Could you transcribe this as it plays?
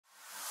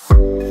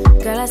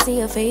Girl, I see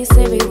your face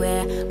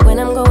everywhere. When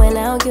I'm going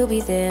out, you'll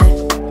be there.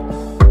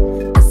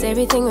 'Cause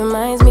everything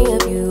reminds me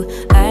of you.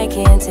 I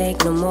can't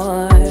take no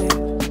more.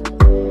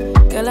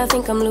 Girl, I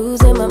think I'm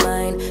losing my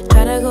mind.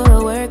 Try to go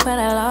to work, but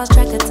I lost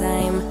track of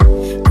time.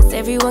 'Cause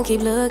everyone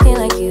keep looking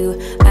like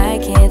you. I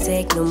can't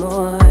take no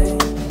more.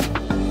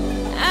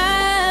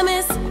 I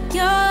miss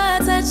your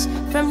touch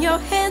from your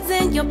hands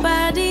and your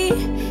body.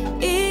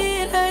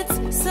 It hurts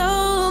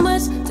so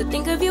much to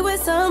think of you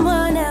with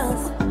someone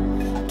else.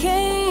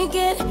 Can't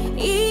get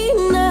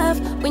enough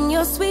when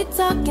you're sweet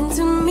talking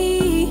to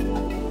me.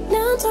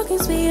 Now I'm talking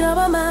sweet all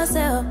by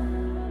myself.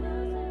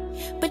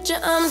 Put your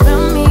arms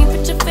around me,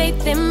 put your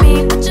faith in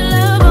me, put your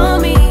love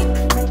on me.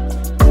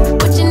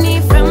 What you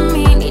need from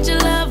me, need your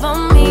love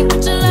on me,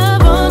 put your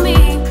love on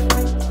me.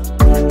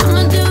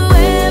 I'ma do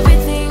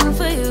everything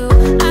for you.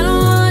 I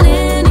don't want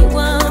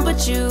anyone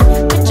but you.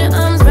 Put your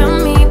arms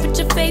around me, put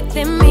your faith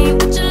in me,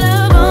 put your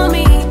love on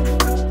me.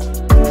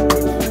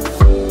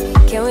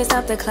 Can we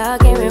stop the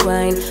clock and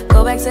rewind?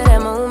 Go back to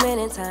that moment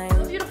in time.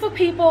 Beautiful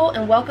people,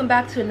 and welcome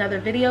back to another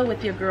video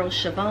with your girl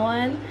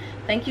Shyvonne.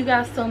 Thank you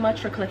guys so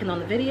much for clicking on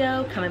the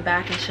video, coming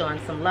back and showing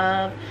some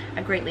love.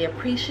 I greatly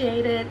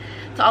appreciate it.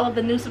 To all of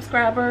the new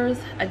subscribers,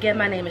 again,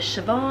 my name is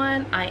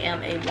Shyvonne. I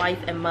am a wife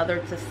and mother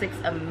to 6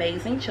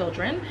 amazing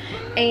children.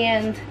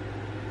 And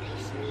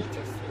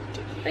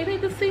they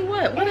need to see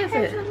what? What is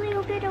it? It has a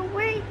little bit of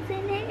words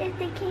in it if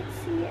they can't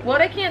see it. Well,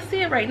 they can't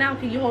see it right now.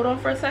 Can you hold on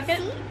for a second?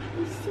 See?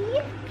 You see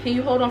it? Can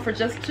you hold on for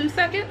just 2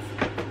 seconds?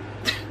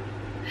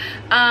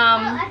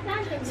 I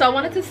found it. So I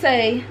wanted to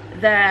say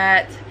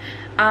that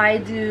I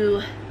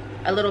do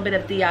a little bit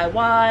of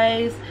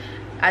DIYs.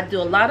 I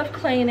do a lot of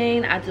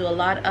cleaning. I do a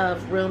lot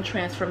of room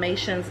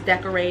transformations,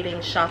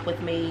 decorating, shop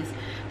with me's,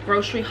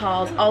 grocery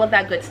hauls, all of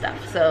that good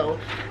stuff. So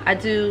I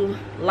do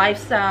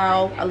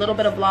lifestyle, a little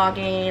bit of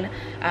vlogging.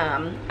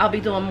 I'll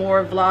be doing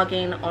more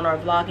vlogging on our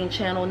vlogging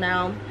channel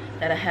now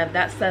that I have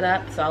that set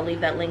up. So I'll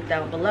leave that link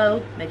down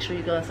below. Make sure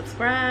you go and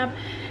subscribe.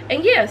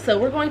 And yeah, so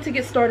we're going to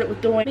get started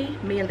with doing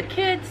me and the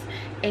kids.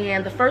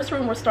 And the first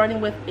room we're starting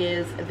with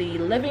is the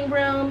living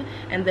room,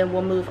 and then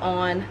we'll move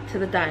on to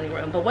the dining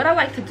room. But what I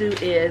like to do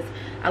is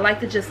I like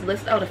to just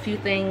list out a few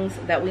things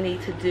that we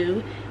need to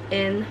do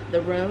in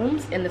the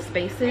rooms, in the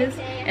spaces,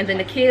 and then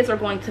the kids are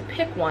going to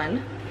pick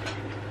one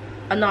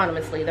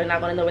anonymously. They're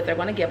not going to know what they're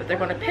going to get, but they're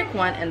going to pick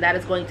one, and that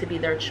is going to be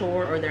their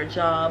chore or their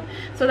job,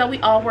 so that we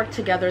all work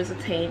together as a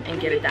team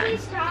and get it done.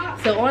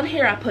 So on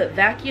here I put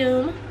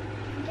vacuum,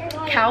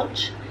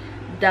 couch,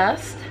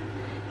 dust,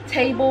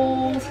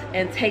 tables,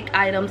 and take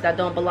items that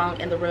don't belong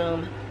in the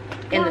room,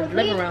 in the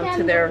living room,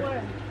 to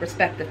their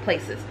respective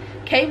places.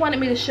 Kay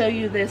wanted me to show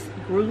you this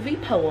GOOVI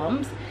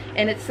poems,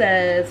 and it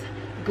says,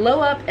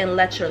 glow up and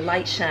let your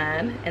light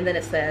shine. And then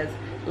it says,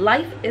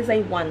 life is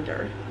a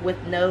wonder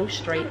with no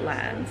straight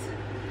lines.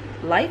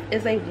 Life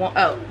is a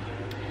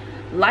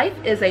life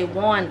is a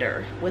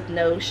wander with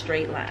no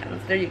straight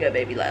lines. There you go,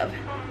 baby love.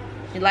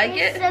 You like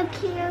it? It's so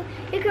cute.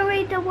 You can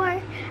read the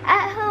word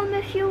at home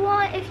if you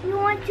want. If you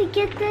want to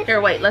get this,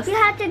 here, wait. Let's. You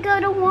have to go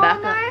to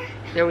Walmart.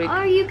 There we go.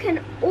 Or you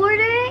can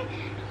order it,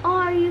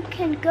 or you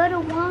can go to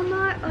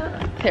Walmart.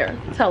 Or here,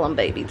 tell them,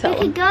 baby. Tell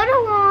them. You can go to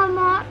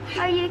Walmart,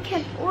 or you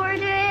can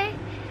order it.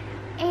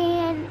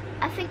 And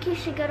I think you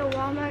should go to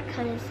Walmart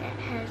because it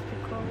has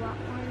the grow up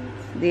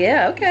ones.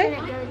 Yeah. Okay. You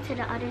shouldn't go to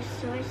the other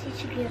stores. You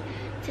should go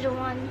to the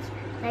ones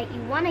that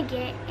you want to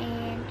get,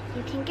 and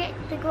you can get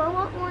the grow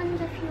up ones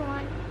if you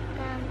want.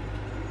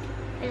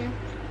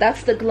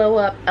 That's the glow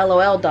up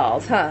LOL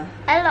dolls, huh?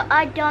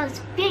 LOL dolls,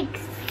 big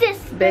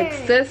sister. Big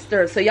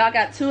sister. So y'all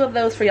got 2 of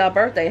those for y'all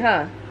birthday,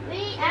 huh?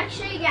 We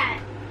actually got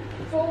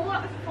 4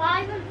 or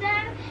 5 of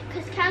them,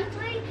 because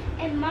Kensley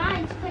and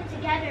mine's put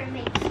together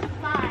makes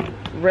 5.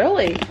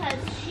 Really? Because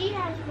she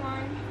has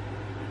 1,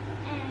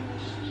 and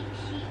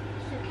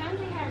so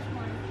Kensley has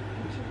 1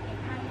 and 2, and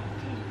I have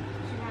 2,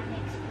 so that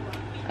makes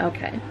 4.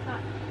 Okay.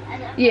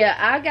 Yeah,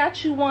 I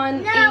got you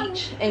 1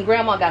 each, and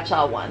Grandma got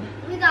y'all 1.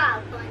 We got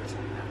a bunch of them.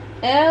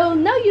 Oh,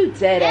 no you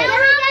didn't.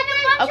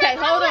 Okay,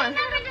 hold on.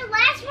 Remember the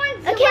last one?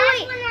 Okay,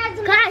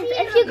 wait. Guys,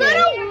 if you go to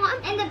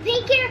Walmart, and the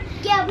pink here,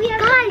 yeah, we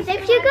have. Guys,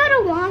 if you go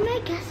to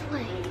Walmart, guess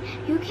what?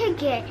 You can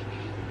get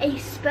a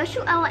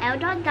special LOL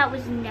dog that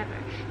was never.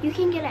 You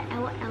can get an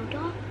LOL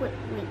dog with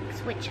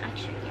wings, which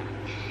actually,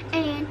 yeah.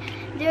 And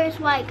there's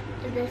like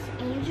this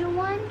angel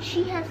one.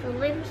 She has a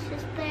little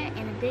sister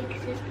and a big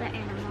sister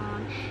and a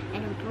mom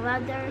and a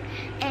brother,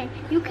 and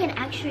you can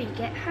actually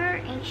get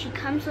her, and she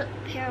comes with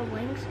a pair of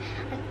wings,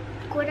 a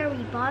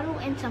glittery bottle,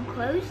 and some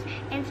clothes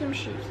and some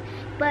shoes.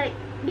 But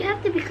you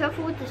have to be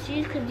careful with the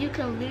shoes because you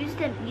can lose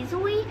them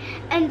easily,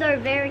 and they're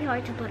very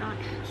hard to put on.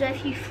 So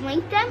if you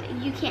flink them,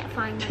 you can't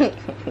find them.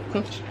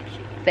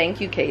 Thank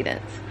you,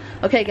 Cadence.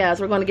 Okay, guys,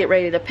 we're going to get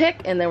ready to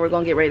pick, and then we're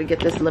going to get ready to get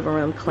this living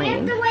room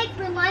clean. We have to wait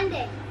for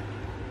London.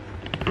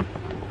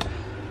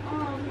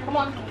 Come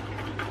on.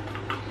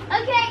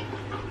 Okay,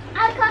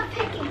 I'll go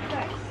picking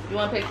first. You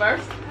want to pick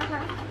first?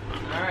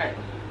 Uh-huh. All right.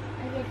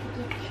 I get to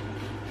get.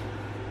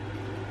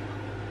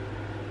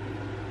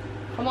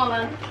 Come on,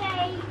 man.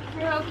 Okay.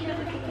 You want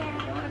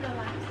to go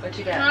last? What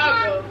you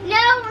got? No.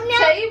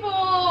 Tables.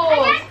 I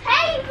got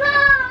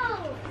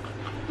tables.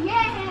 Yay.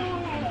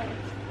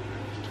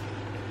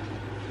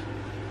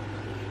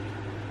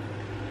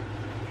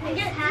 I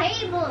got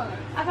tables.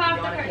 I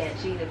can't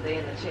cheat if they're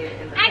in the chair.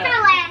 In the I got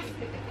cup. last.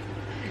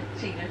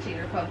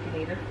 Cheater, pumpkin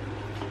eater.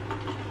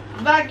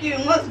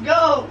 Vacuum, let's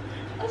go.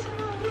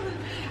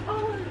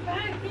 Oh,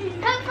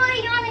 vacuum.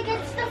 Hopefully Yana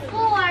gets the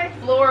floor.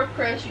 Floor,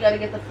 Chris, you gotta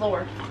get the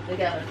floor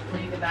together so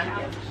you can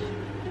vacuum.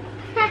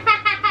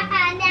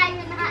 Now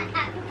you're not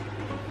happy.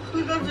 Who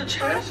does the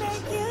trash?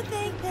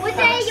 What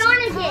did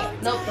Yana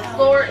get? Nope, the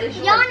floor is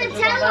yours. Yana,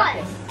 tell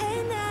us.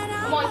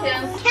 Come on,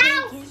 Tim.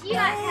 Count. You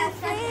got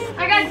dust. I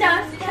got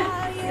dust.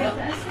 Yep.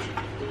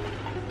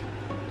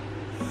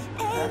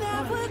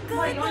 Come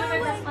on, you want to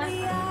make that one?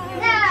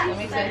 Let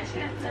me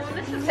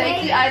see. Take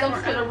the items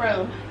to the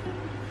room.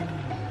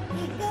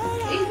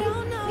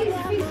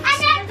 I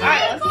got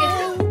Alright, let's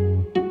get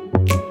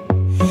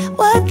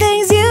What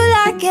things you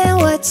like and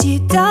what you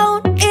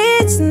don't,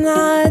 it's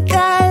not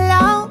that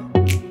long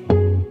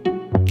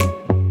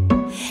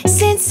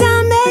since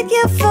I met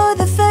you for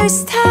the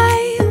first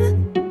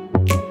time.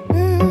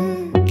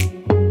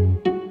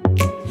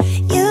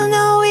 You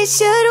know we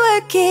should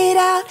work it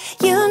out.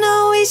 You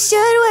know we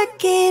should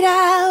work it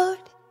out.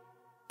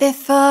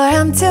 Before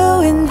I'm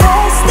too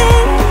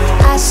invested,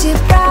 I should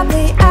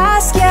probably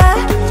ask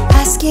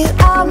you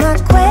all my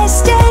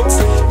questions,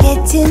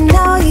 get to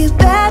know you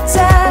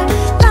better.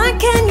 Like,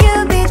 can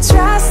you be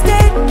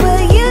trusted?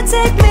 Will you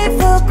take me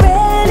for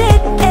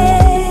granted?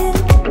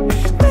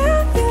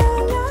 Will you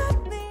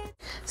love me?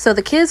 So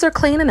the kids are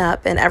cleaning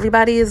up and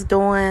everybody is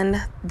doing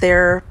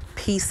their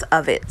piece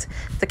of it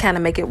to kind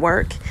of make it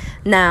work.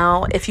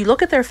 Now, if you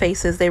look at their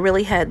faces, they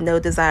really had no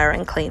desire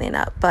in cleaning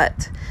up,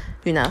 but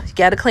you know, you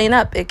got to clean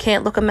up. It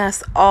can't look a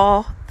mess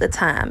all the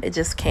time. It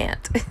just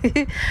can't.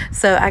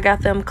 So I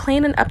got them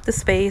cleaning up the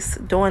space,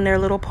 doing their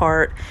little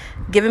part,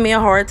 giving me a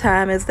hard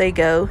time as they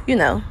go, you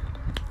know,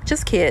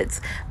 just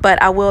kids.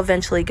 But I will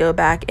eventually go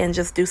back and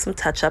just do some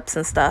touch-ups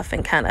and stuff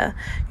and kind of,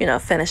 you know,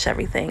 finish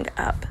everything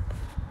up.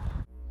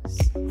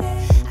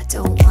 I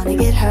don't want to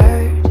get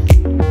hurt,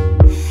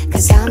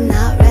 'cause I'm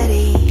not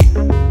ready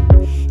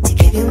to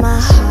give you my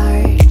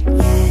heart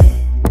yet.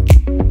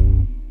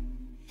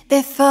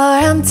 Before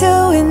I'm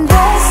too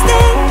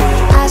invested,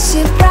 I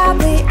should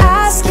probably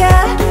ask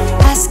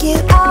you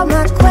all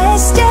my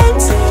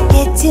questions,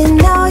 get to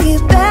know you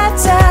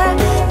better.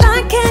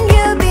 Like, can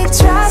you be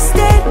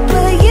trusted?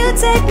 Will you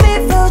take me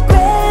for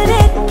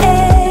granted?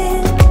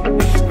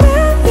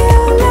 Will you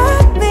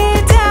let me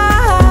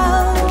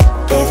down?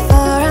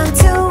 Before I'm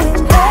too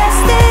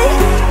invested,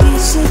 you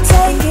should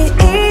take it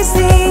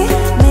easy.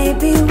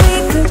 Maybe we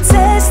could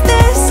test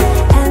this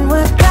and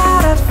work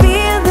out our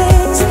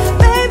feelings.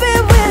 Baby,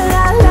 will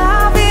I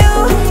love you?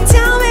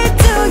 Tell me,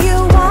 do you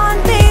want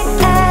me?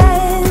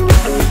 And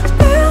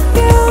will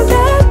you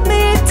let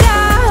me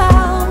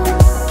down?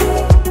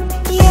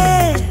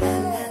 Yeah.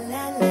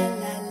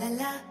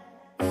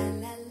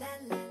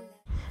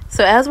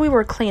 So as we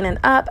were cleaning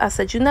up, I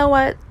said, you know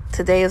what?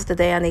 Today is the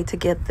day I need to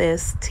get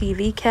this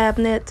TV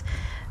cabinet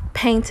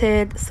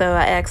painted. So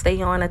I asked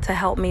Ayana to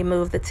help me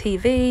move the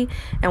TV,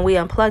 and we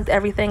unplugged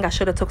everything. I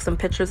should have took some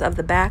pictures of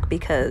the back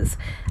because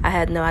I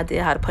had no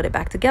idea how to put it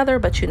back together,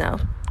 but you know,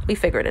 we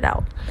figured it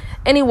out.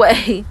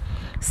 Anyway,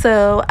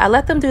 so I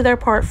let them do their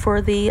part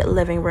for the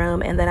living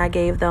room, and then I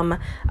gave them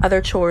other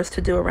chores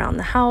to do around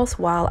the house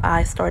while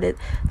I started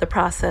the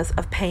process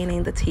of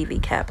painting the TV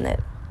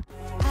cabinet.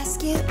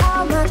 Ask you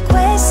all my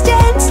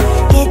questions,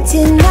 get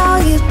to know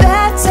you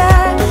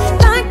better.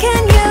 Like,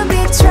 can you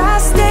be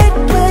trusted?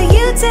 Will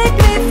you take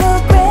me for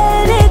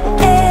granted?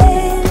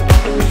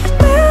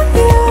 Will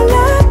you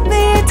let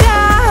me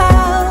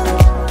down?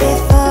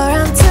 Before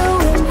I'm too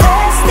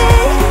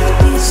invested,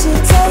 you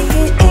should take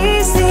it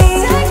easy.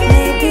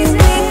 Maybe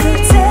we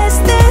could test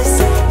this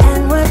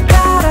and work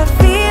out our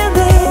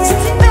feelings.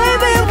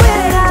 Baby,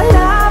 will I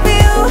love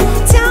you?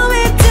 Tell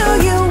me, do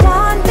you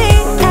want me?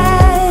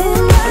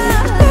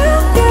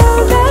 Will you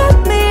let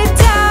me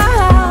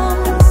down?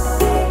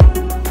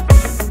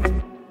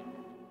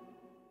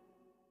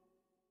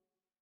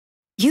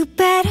 You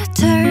better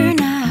turn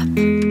up.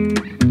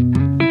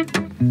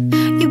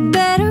 You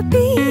better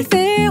be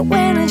there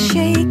when I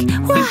shake.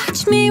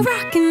 Watch me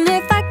rockin'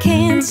 if I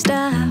can't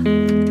stop.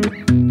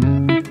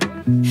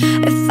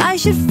 If I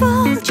should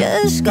fall,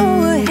 just go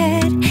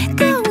ahead.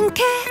 Go and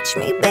catch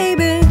me,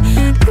 baby.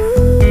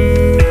 Ooh,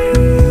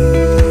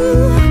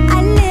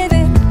 I live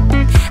it.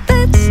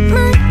 That's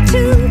my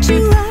tune.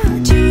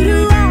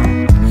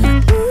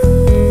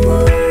 Ooh,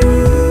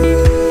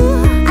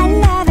 I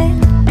love it.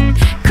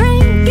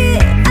 Crank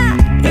it up,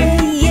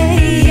 yeah, yeah,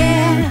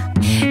 yeah.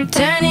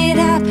 Turn it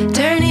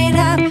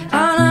up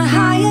on a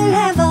higher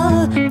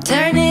level.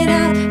 Turn it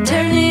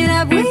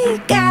up, we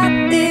got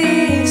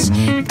this.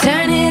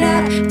 Turn it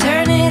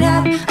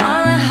up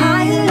on a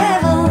higher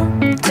level.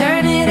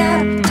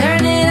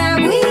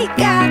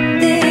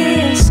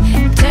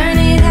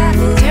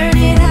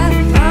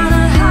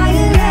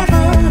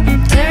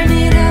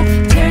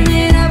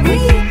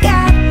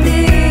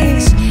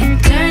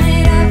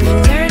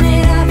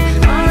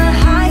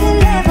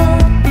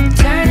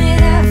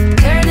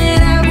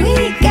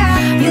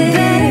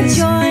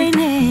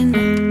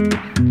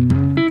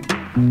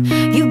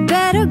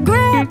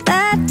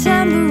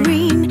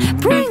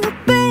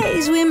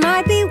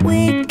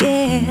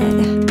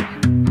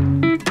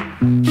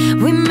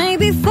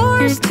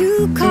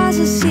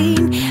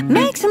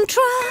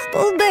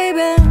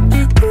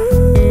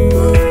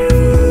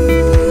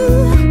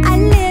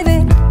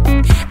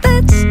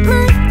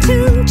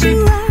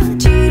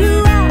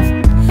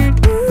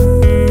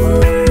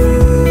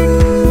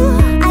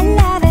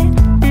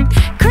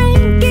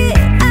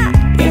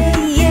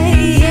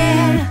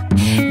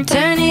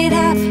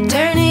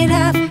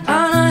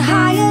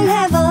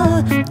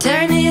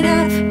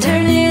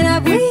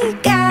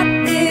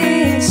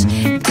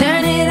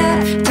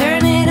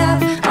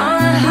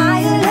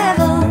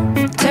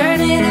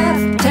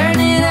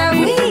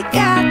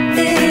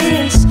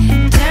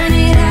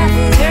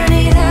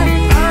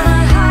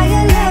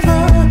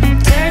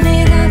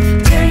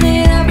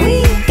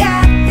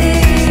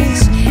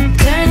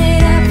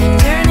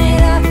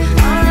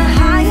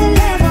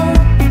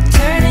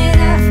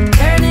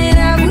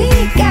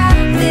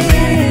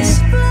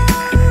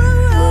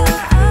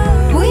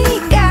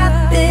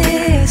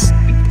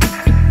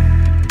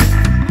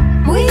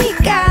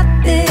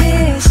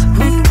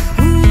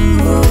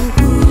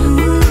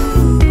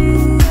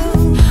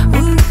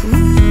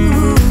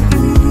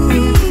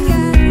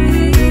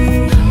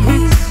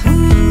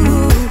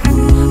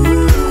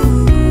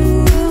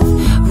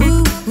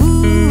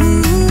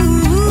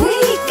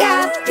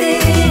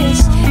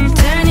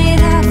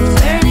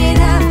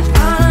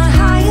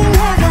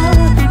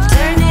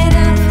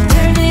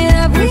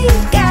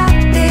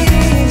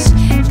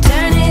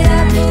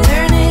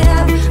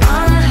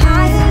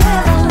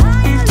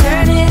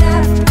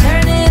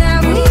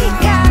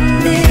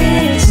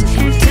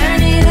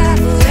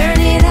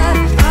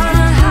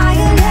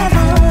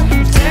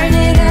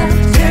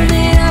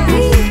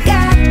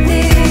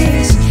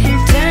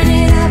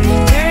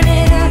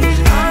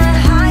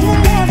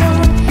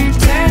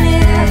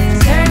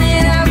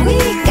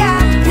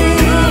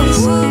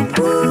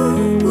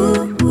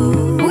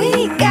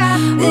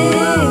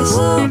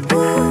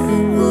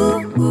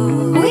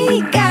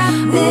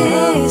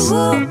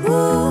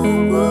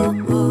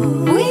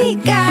 We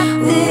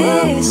got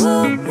this.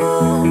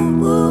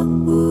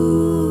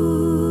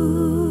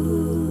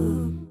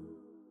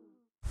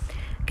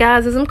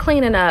 Guys, as I'm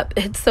cleaning up,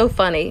 it's so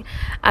funny.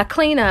 I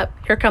clean up,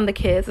 here come the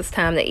kids, it's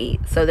time to eat.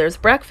 So there's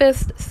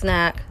breakfast,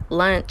 snack,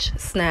 lunch,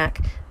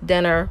 snack,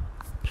 dinner,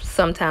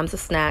 sometimes a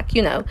snack,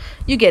 you know,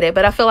 you get it.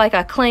 But I feel like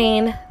I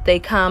clean, they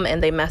come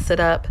and they mess it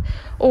up.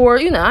 Or,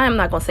 you know, I'm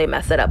not gonna say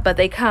mess it up, but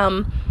they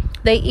come,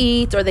 they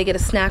eat, or they get a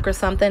snack or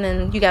something,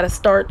 and you got to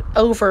start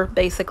over.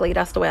 Basically,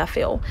 that's the way I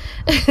feel.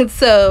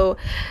 So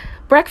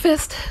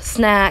breakfast,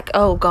 snack,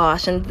 oh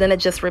gosh, and then it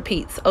just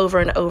repeats over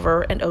and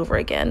over and over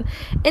again.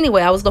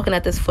 Anyway, I was looking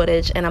at this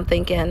footage and I'm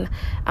thinking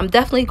I'm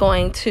definitely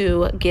going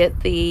to get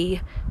the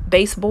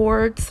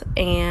baseboards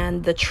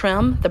and the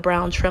trim, the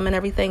brown trim and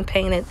everything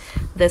painted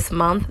this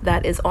month.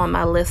 That is on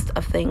my list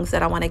of things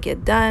that I want to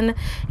get done.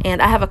 And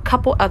I have a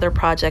couple other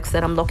projects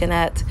that I'm looking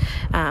at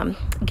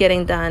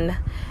getting done.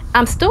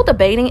 I'm still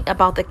debating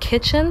about the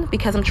kitchen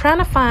because I'm trying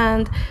to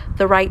find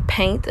the right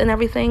paint and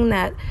everything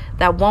that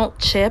won't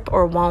chip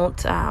or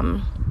won't,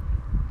 I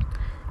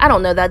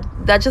don't know, that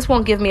just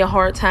won't give me a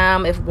hard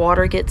time if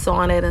water gets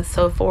on it and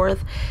so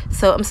forth.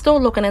 So I'm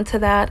still looking into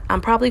that.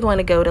 I'm probably going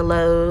to go to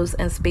Lowe's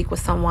and speak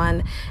with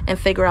someone and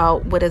figure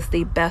out what is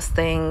the best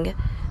thing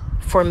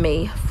for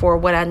me, for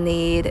what I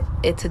need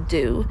it to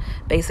do,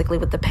 basically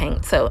with the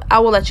paint. So I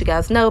will let you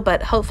guys know,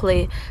 but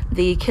hopefully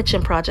the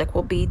kitchen project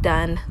will be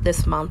done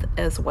this month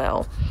as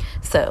well.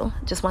 So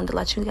just wanted to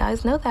let you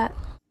guys know that.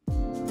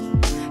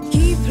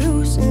 Keep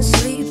losing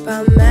sleep,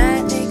 I'm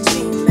at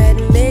extreme at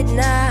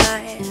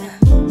midnight.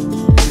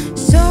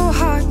 So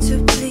hard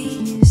to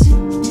please.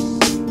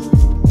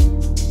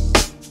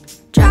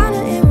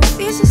 Drowning in my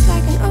fears, it's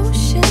like an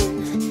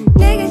ocean.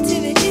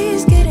 Negativity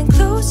is getting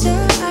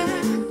closer.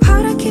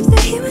 Keeps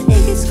the heat when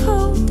it gets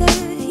colder,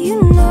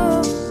 you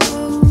know.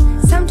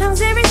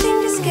 Sometimes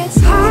everything just gets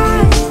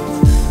hard.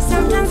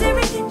 Sometimes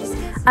everything just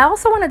gets... I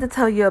also wanted to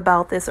tell you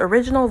about this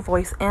original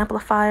voice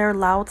amplifier,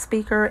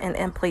 loudspeaker, and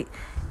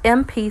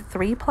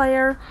MP3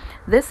 player.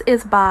 This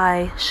is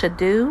by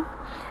Shyvonne,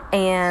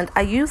 and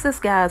I use this,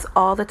 guys,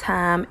 all the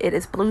time. It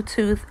is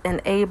Bluetooth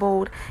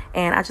enabled,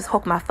 and I just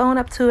hook my phone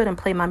up to it and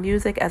play my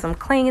music as I'm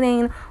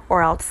cleaning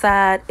or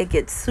outside. It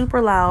gets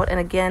super loud, and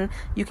again,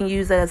 you can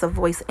use it as a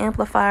voice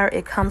amplifier.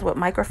 It comes with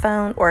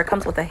microphone, or it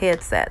comes with a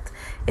headset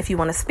if you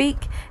want to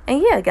speak.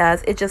 And yeah,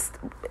 guys,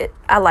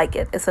 I like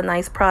it. It's a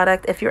nice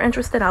product. If you're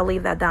interested, I'll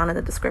leave that down in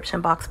the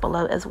description box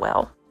below as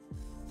well.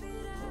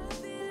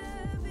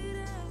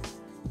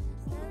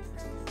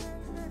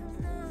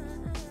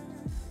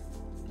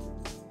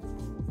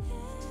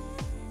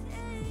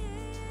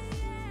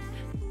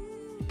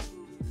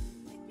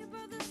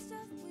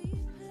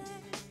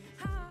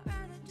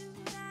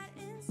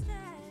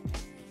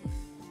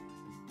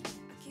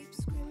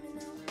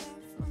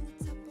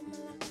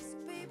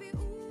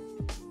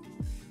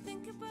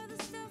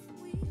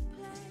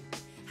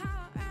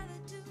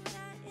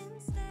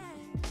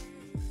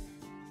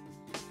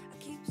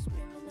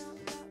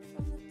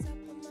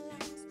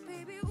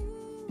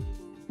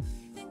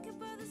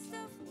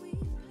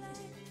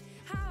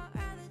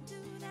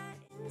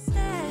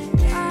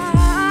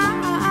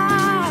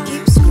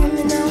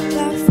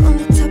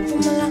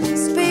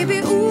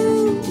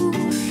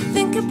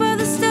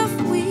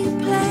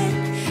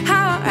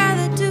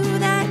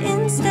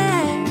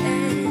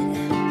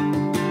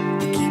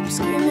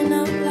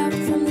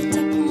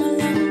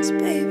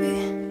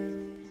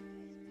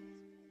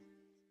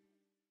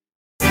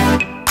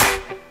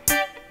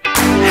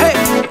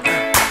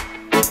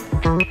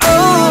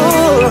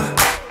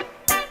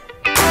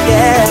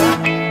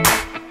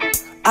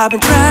 I've been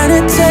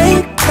trying to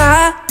take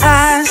my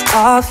eyes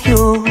off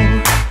you.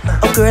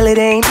 Oh girl, it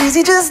ain't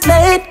easy, just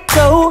let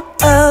go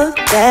of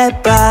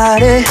that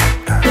body.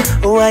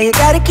 Why you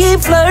gotta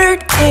keep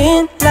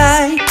flirting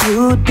like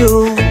you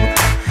do?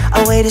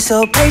 I waited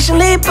so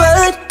patiently,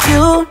 but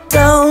you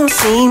don't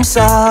seem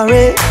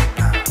sorry.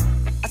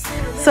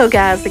 So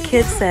guys, the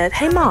kids said,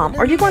 hey mom,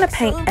 are you going to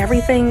paint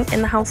everything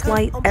in the house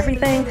white?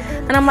 Everything?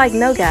 And I'm like,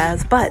 no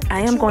guys, but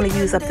I am going to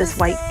use up this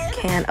white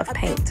can of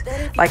paint.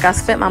 Like, I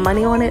spent my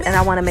money on it and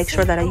I want to make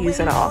sure that I use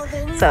it all.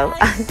 So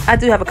I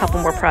do have a couple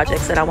more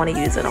projects that I want to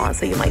use it on,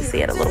 so you might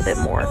see it a little bit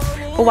more,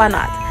 but why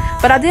not?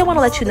 But I did want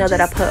to let you know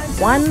that I put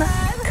 1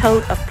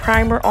 coat of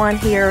primer on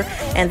here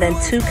and then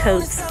 3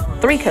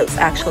 coats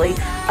actually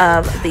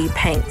of the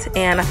paint,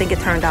 and I think it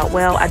turned out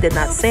well. I did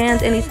not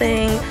sand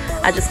anything.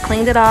 I just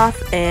cleaned it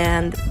off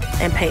and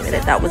painted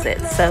it. That was it.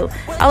 So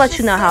I'll let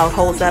you know how it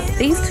holds up.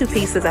 These 2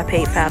 pieces I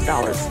paid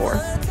 $5 for.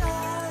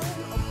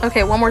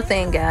 Okay, one more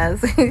thing,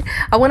 guys.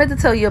 I wanted to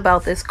tell you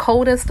about this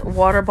coldest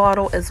water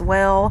bottle as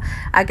well.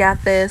 I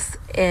got this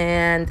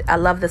and I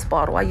love this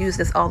bottle. I use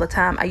this all the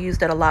time. I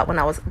used it a lot when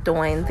I was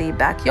doing the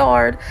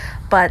backyard,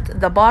 but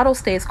the bottle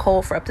stays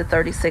cold for up to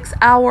 36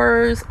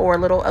 hours or a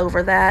little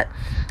over that.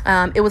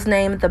 It was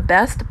named the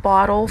best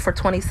bottle for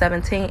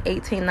 2017,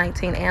 18,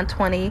 19, and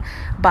 20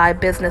 by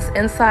Business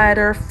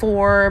Insider,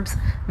 Forbes,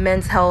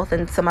 Men's Health,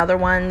 and some other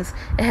ones.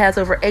 It has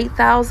over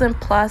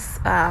 8,000 plus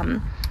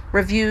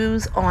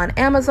reviews on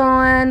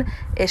Amazon.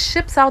 It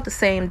ships out the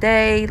same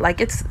day. Like,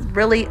 it's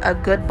really a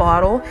good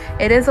bottle.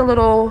 It is a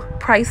little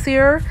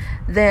pricier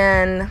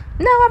than,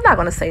 no, I'm not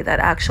going to say that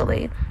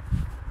actually.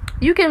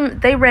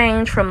 They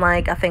range from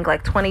like, I think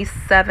like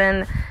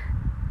 27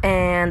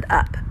 and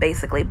up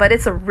basically, but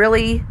it's a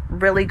really,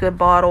 really good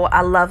bottle.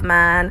 I love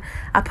mine.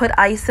 I put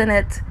ice in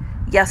it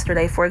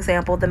yesterday, for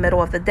example, the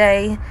middle of the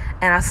day,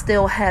 and I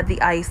still had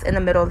the ice in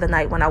the middle of the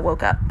night when I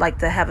woke up, like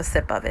to have a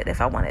sip of it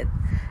if I wanted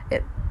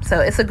it. So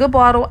it's a good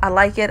bottle. I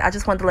like it. I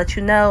just wanted to let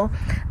you know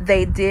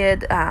they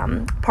did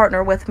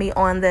partner with me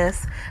on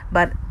this,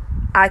 but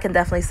I can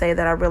definitely say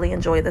that I really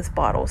enjoy this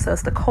bottle. So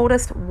it's the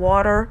coldest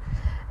water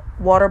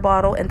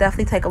bottle, and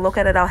definitely take a look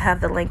at it. I'll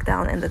have the link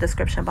down in the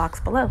description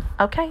box below.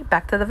 Okay,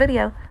 back to the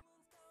video.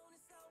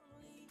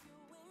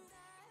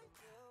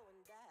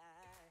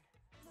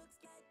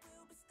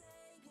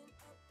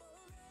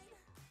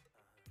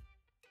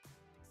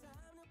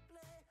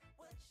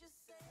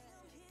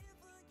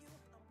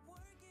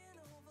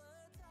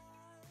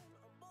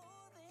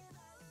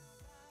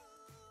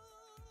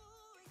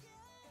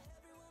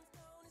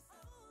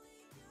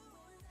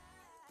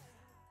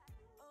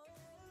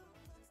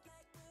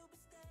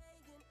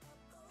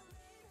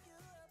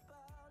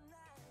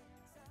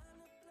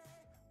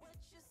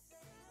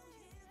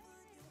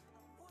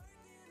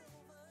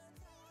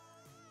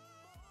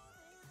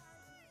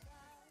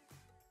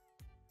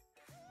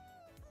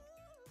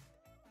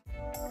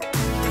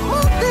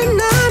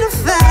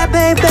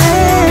 Baby,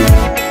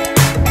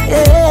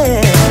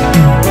 yeah.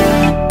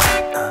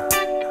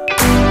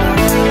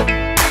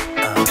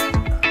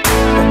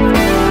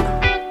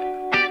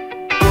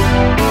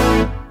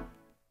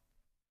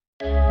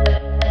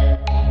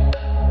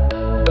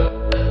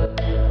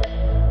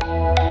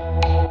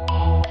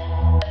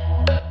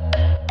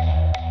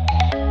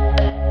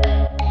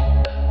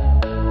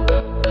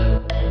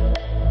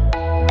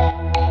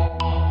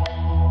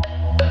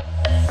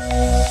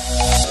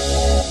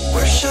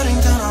 We're shutting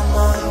down our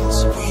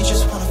minds. We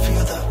just wanna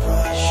feel that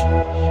rush.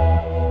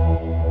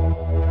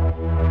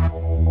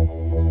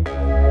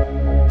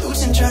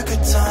 Losing track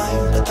of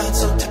time, but that's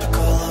so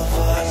typical of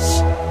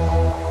us.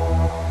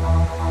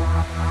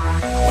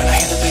 When I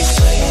hear the bass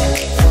playing,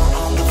 we're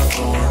on the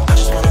floor. I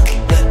just wanna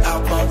let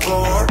out my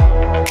roar.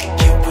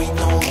 Can't wait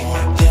no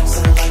more.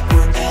 Dancing like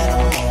we're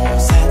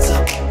animals. Hands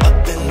up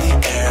in the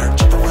air.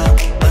 Jump around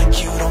like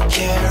you don't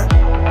care.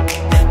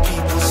 And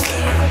people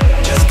stare.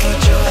 Just put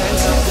your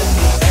hands up in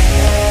the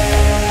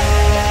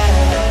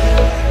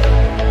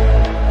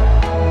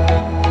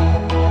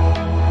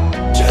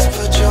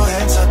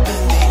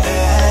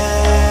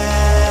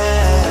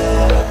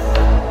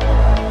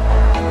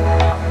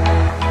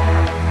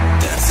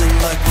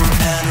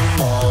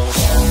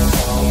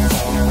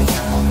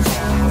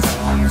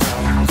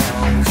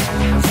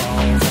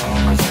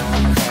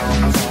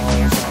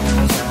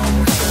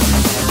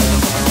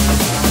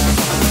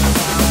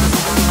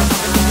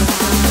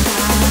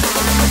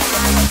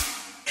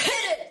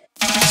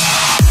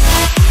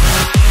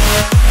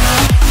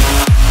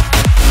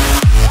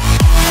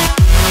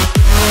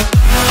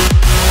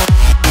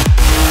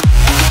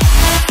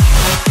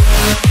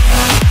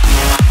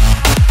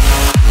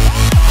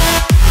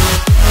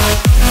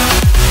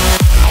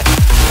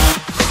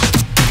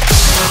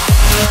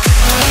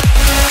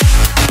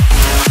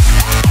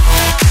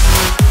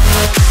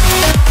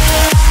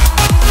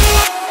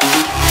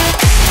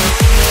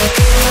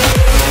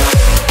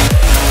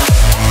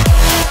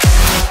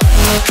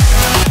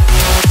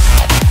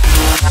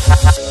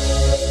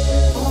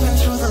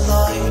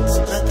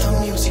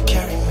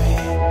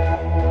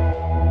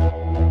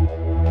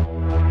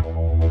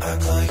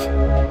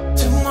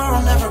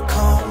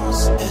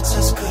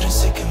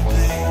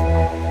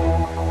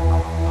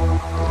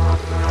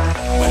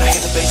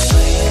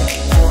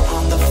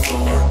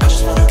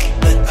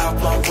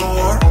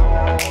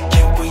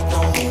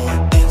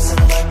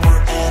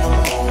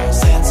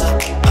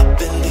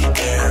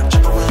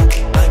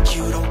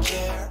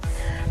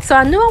So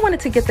I knew I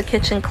wanted to get the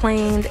kitchen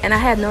cleaned, and I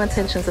had no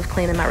intentions of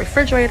cleaning my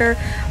refrigerator,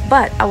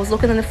 but I was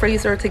looking in the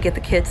freezer to get the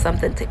kids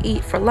something to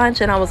eat for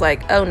lunch, and I was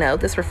like, oh no,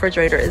 this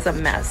refrigerator is a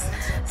mess.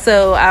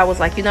 So I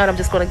was like, you know what, I'm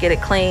just going to get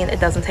it clean. It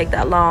doesn't take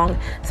that long.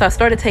 So I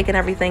started taking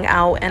everything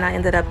out, and I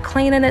ended up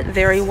cleaning it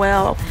very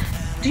well.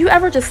 Do you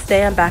ever just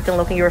stand back and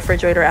look in your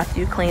refrigerator after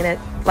you clean it?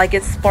 Like,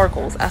 it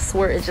sparkles. I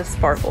swear it just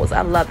sparkles.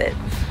 I love it.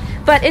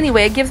 But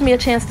anyway, it gives me a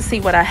chance to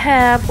see what I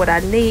have, what I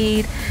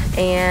need,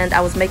 and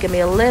I was making me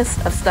a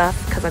list of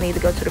stuff because I need to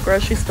go to the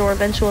grocery store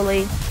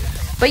eventually.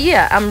 But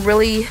yeah, I'm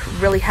really,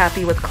 really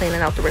happy with cleaning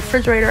out the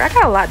refrigerator. I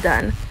got a lot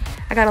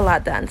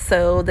done.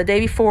 So the day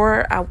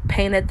before, I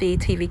painted the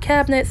TV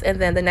cabinets, and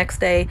then the next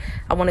day,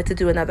 I wanted to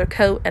do another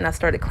coat, and I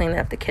started cleaning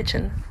up the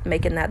kitchen,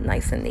 making that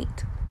nice and neat.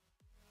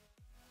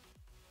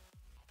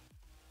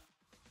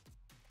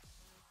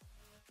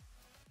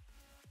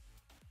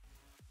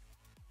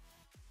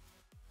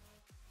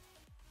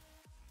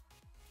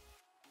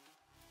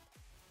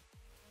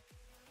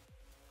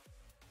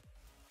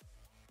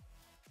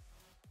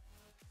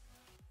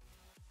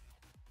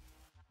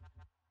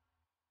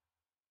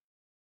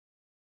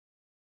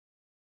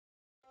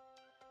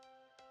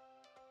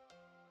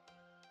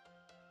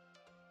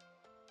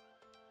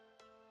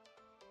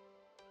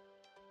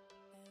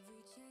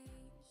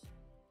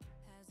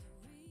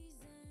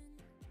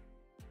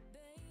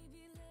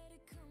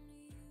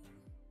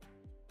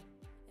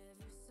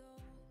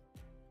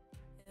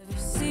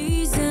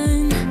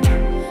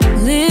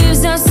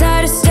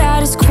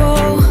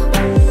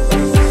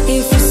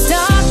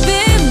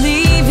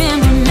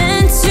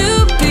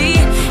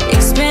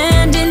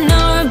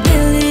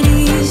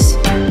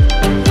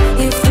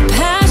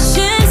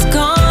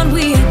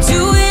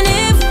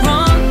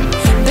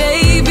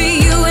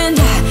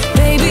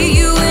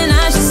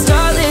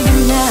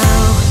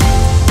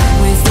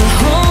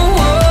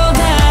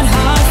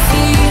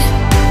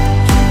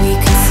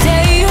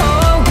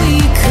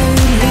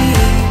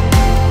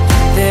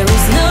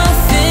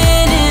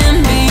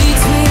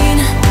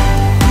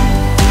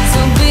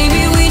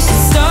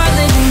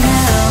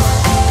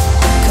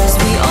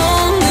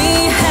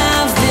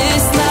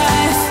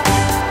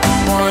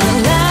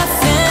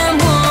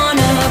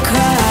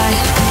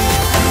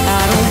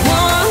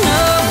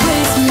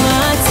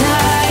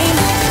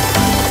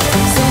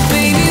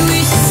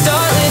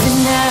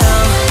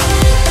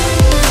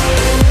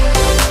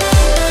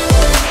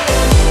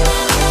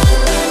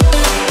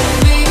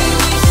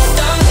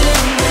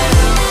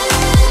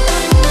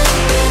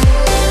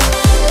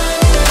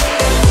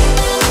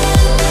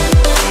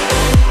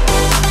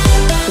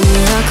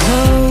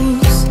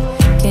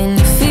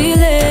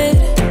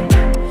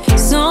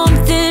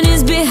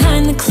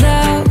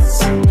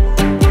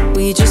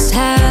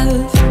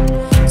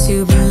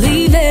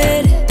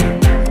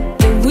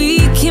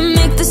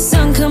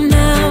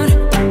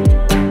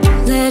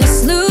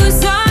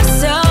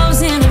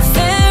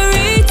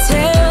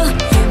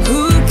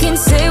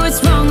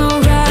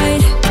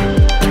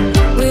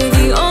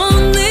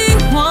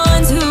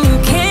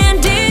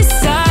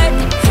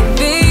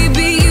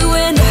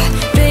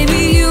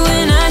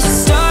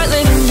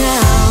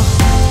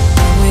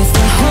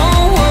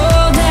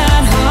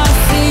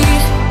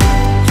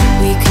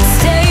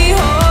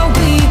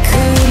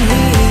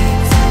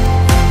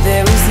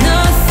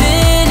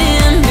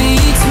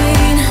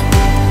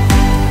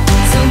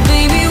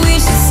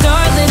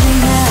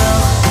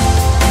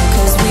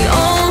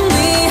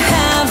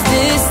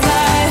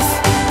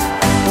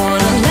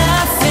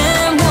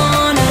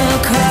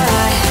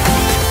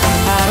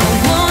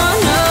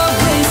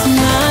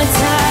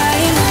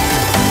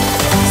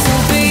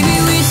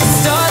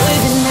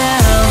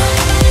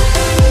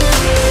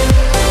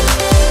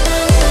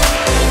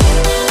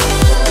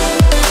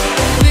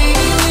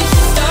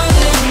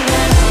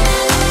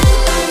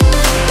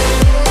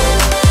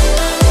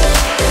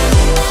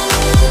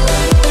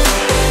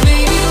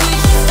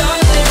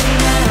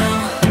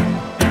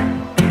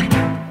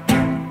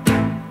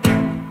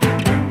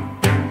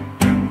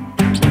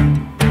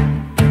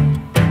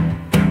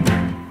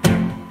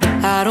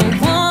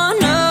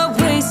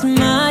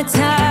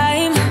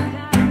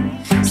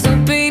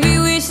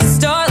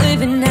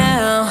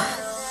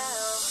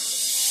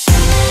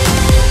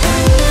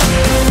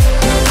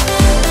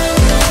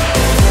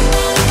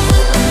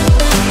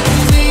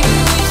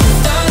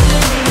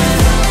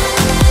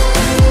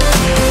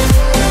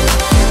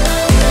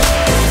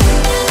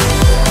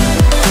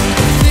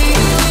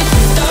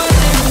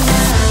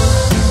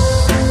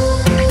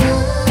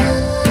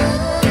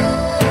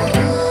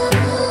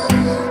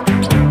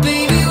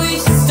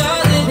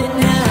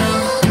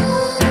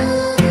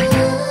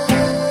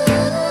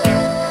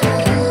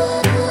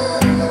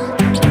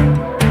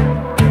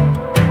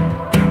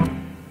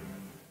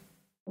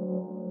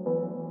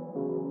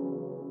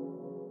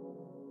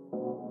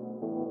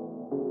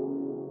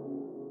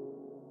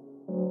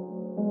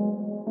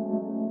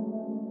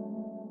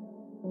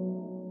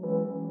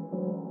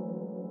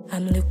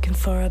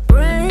 for a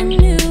brand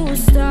new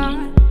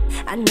start.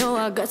 I know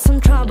I got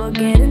some trouble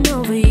getting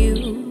over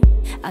you.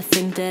 I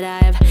think that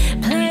I've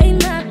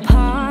played my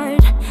part.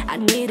 I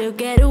need to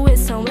get away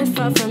somewhere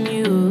far from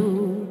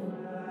you.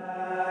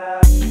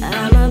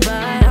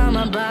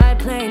 I'ma buy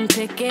plane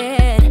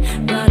ticket,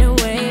 run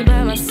away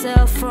by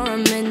myself for a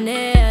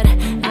minute.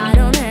 I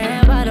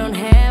don't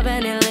have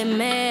any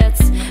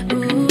limits.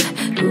 Ooh.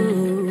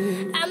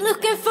 I'm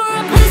looking for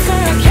a place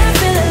where I can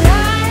feel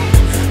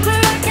alive,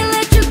 where I can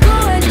let you go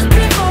and just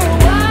be for a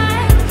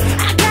while.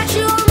 I got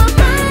you on my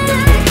mind, I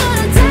ain't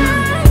gonna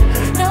die.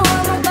 Now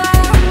I'm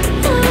about,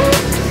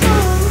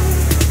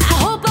 I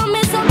hope I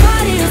meet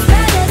somebody who's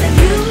better than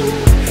you,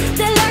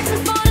 that likes me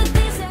for the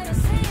things that I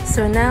say.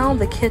 So now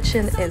the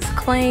kitchen is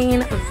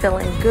clean, I'm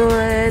feeling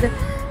good.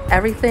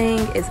 Everything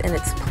is in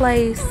its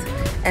place.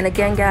 And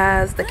again,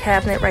 guys, the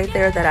cabinet right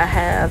there that I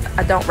have,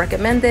 I don't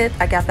recommend it.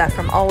 I got that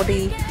from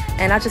Aldi,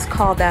 and I just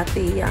call that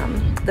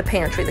the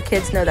pantry. The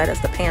kids know that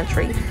as the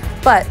pantry.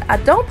 But I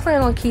don't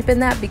plan on keeping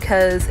that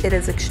because it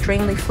is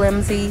extremely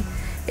flimsy.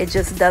 It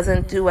just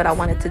doesn't do what I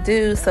want it to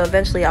do. So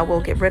eventually I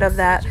will get rid of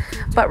that.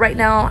 But right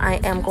now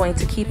I am going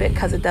to keep it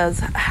because it does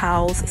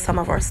house some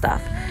of our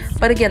stuff.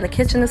 But again, the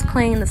kitchen is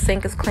clean, the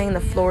sink is clean,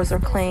 the floors are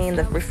clean,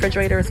 the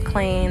refrigerator is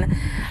clean.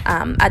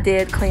 I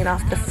did clean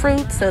off the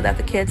fruit so that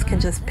the kids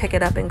can just pick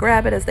it up and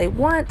grab it as they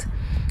want.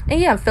 And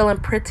yeah, I'm feeling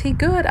pretty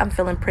good. I'm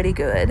feeling pretty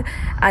good.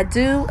 I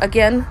do,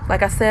 again,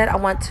 like I said, I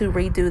want to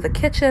redo the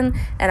kitchen,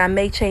 and I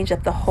may change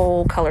up the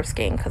whole color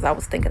scheme because I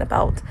was thinking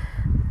about,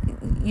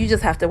 you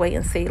just have to wait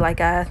and see. Like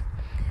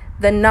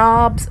the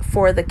knobs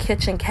for the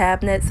kitchen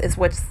cabinets is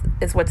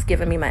what's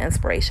giving me my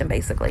inspiration,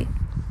 basically.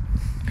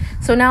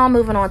 So now I'm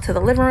moving on to the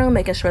living room,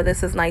 making sure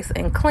this is nice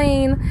and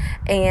clean.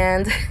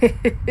 And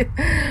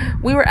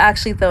we were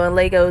actually throwing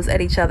Legos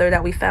at each other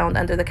that we found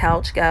under the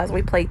couch, guys.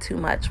 We play too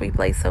much. We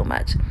play so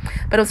much.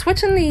 But I'm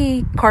switching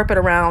the carpet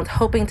around,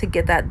 hoping to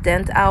get that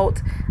dent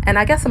out. And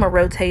I guess I'm going to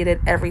rotate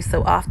it every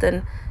so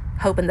often,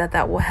 hoping that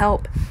that will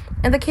help.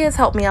 And the kids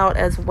helped me out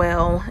as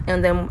well.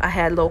 And then I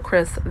had little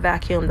Chris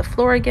vacuum the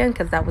floor again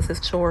because that was his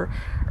chore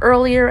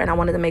earlier, and I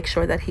wanted to make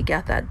sure that he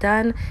got that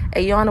done.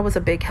 Ayana was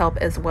a big help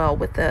as well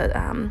with the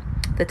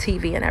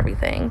TV and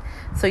everything.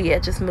 So yeah,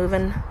 just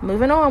moving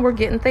on. We're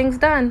getting things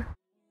done.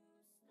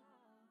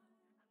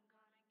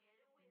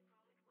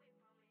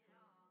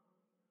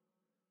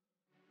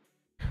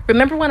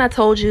 Remember when I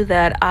told you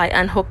that I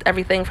unhooked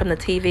everything from the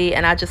TV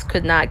and I just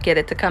could not get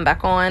it to come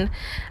back on?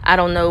 I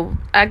don't know.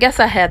 I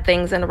guess I had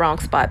things in the wrong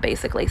spot,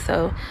 basically.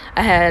 So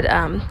I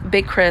had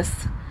Big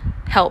Chris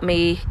help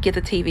me get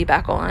the TV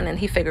back on, and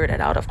he figured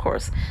it out, of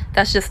course.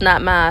 That's just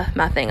not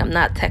my thing. I'm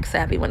not tech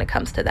savvy when it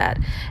comes to that.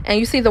 And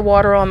you see the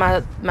water on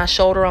my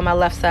shoulder on my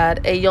left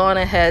side.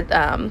 Ayana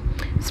had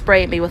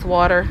sprayed me with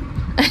water.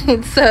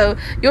 So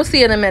you'll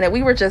see in a minute.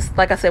 We were just,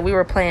 like I said, we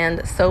were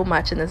playing so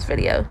much in this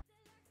video.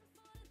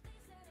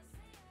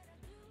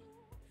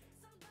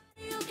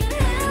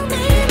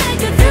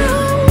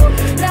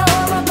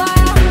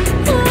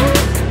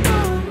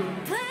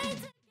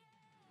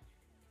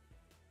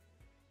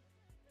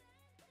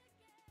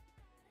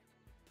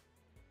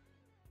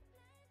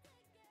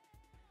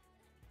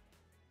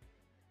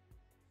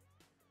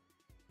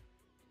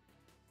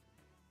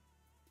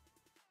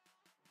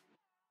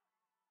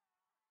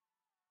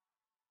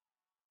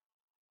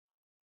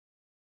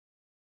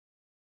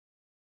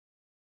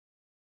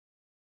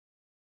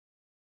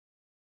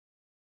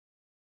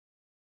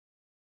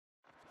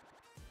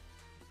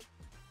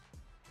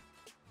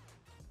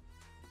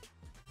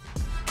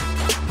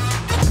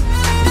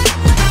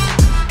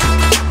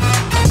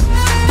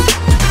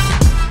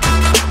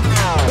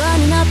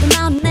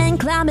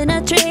 Climbing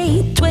a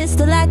tree,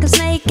 twisted like a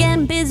snake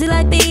and busy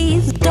like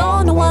bees.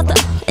 Don't know what the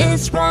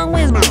is wrong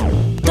with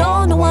me.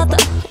 Don't know what the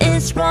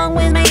is wrong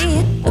with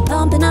me. We're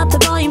pumping up the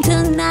volume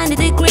to 90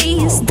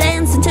 degrees,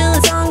 dancing to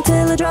the song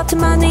till I drop to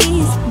my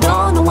knees.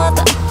 Don't know what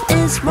the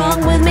is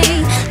wrong with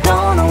me.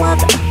 Don't know what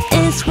the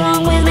is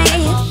wrong with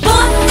me.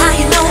 Boy, how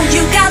you know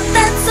you got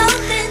that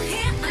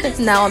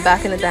something. Now I'm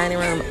back in the dining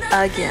room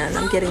again.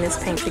 I'm getting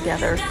this paint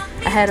together.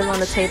 I had it on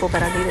the table,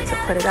 but I needed to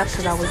put it up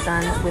because I was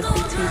done with the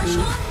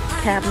TV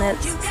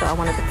cabinets, so I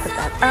wanted to put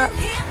that up.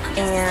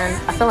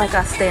 And I feel like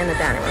I stay in the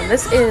dining room.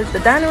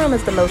 The dining room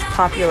is the most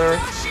popular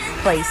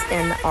place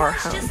in our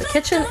home. The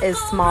kitchen is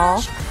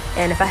small,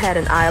 and if I had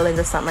an island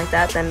or something like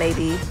that, then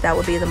maybe that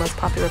would be the most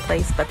popular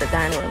place, but the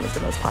dining room is the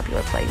most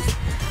popular place.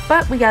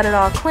 But we got it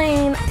all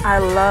clean. I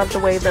love the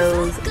way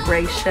those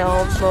gray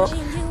shelves look.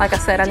 Like I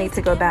said, I need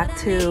to go back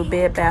to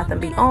Bed Bath &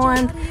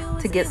 Beyond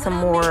to get some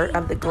more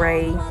of the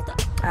gray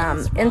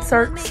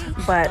inserts,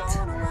 but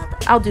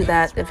I'll do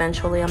that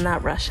eventually. I'm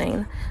not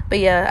rushing. But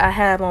yeah, I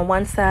have on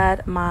one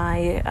side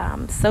my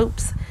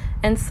soaps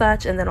and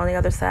such, and then on the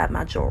other side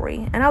my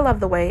jewelry. And I love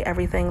the way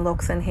everything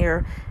looks in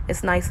here.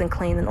 It's nice and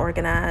clean and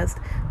organized.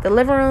 The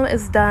living room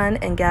is done,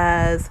 and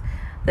guys,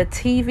 the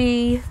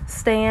TV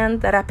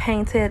stand that I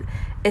painted,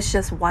 it's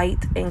just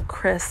white and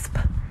crisp.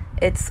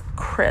 It's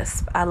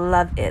crisp. I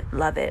love it,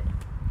 love it.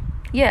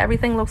 yeah,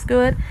 everything looks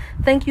good.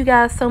 Thank you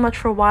guys so much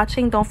for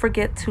watching. Don't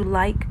forget to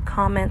like,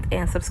 comment,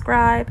 and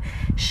subscribe.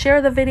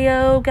 Share the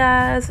video,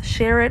 guys.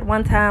 Share it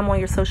one time on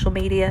your social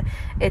media.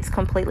 It's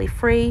completely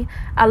free.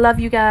 I love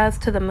you guys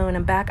to the moon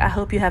and back. I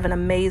hope you have an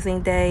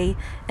amazing day,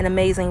 an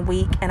amazing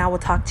week, and I will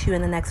talk to you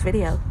in the next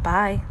video.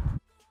 Bye.